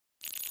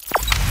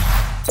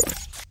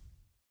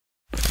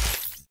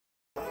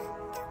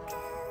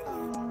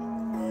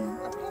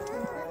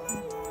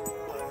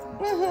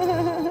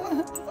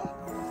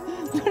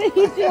What are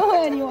you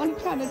doing? You want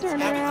to try to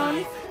turn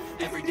around?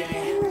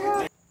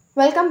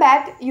 Welcome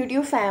back,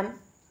 YouTube fam.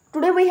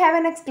 Today we have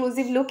an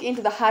exclusive look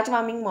into the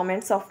heartwarming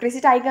moments of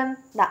Chrissy Teigen,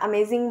 the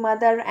amazing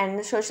mother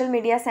and social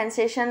media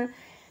sensation.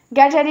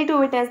 Get ready to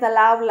witness the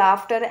love,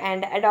 laughter,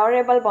 and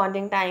adorable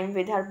bonding time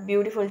with her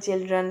beautiful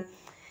children.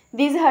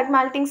 These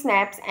heart-melting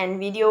snaps and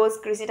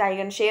videos Chrissy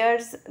Teigen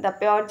shares the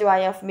pure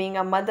joy of being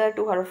a mother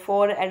to her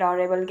four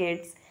adorable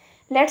kids.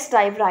 Let's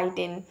dive right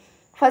in.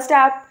 First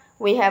up,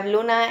 we have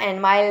Luna and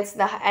Miles,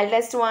 the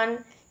eldest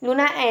one.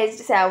 Luna, aged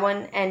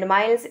 7, and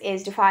Miles,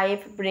 aged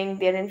 5, bring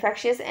their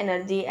infectious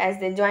energy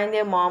as they join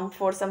their mom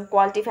for some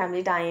quality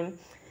family time.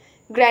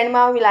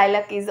 Grandma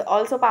Lilac is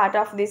also part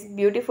of this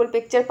beautiful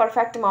picture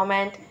perfect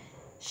moment.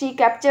 She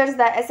captures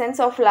the essence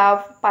of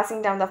love,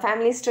 passing down the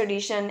family's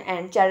tradition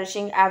and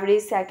cherishing every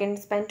second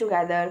spent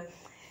together.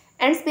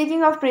 And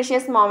speaking of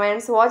precious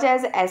moments, watch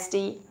as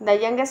ST, the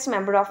youngest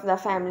member of the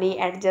family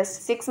at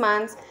just 6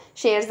 months,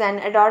 shares an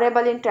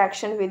adorable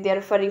interaction with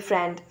their furry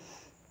friend.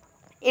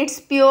 It's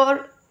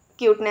pure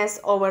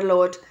cuteness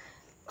overload.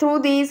 Through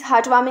these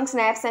heartwarming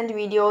snaps and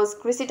videos,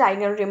 Chrissy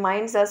Teigen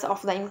reminds us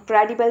of the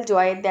incredible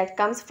joy that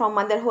comes from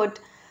motherhood.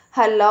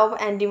 Her love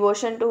and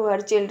devotion to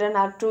her children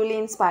are truly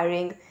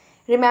inspiring.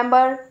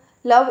 Remember,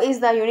 love is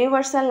the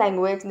universal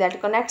language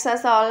that connects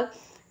us all.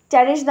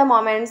 Cherish the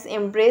moments,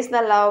 embrace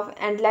the love,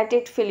 and let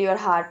it fill your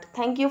heart.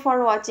 Thank you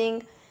for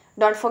watching.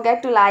 Don't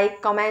forget to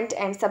like, comment,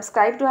 and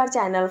subscribe to our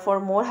channel for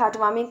more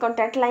heartwarming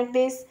content like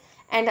this.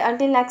 And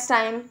until next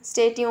time,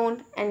 stay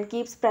tuned and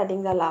keep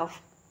spreading the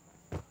love.